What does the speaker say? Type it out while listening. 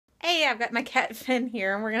I've got my cat Finn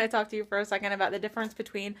here, and we're going to talk to you for a second about the difference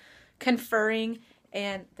between conferring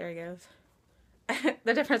and, there he goes,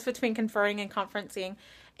 the difference between conferring and conferencing.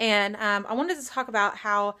 And I wanted to talk about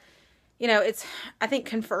how, I think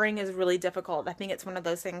conferring is really difficult. I think it's one of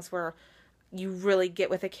those things where you really get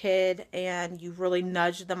with a kid and you really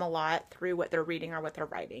nudge them a lot through what they're reading or what they're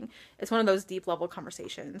writing. It's one of those deep level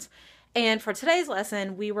conversations. And for today's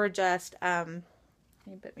lesson, we were just,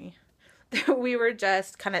 he bit me. We were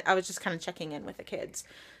just I was just kind of checking in with the kids.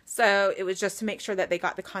 So it was just to make sure that they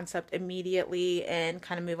got the concept immediately and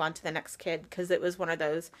kind of move on to the next kid, because it was one of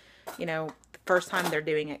those, the first time they're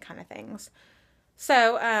doing it kind of things.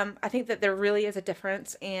 So I think that there really is a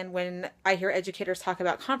difference. And when I hear educators talk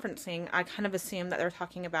about conferencing, I kind of assume that they're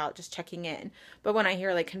talking about just checking in. But when I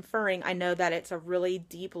hear like conferring, I know that it's a really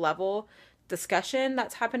deep level discussion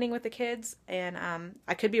that's happening with the kids. And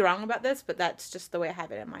I could be wrong about this, but that's just the way I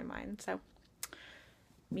have it in my mind. So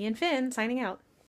me and Finn signing out.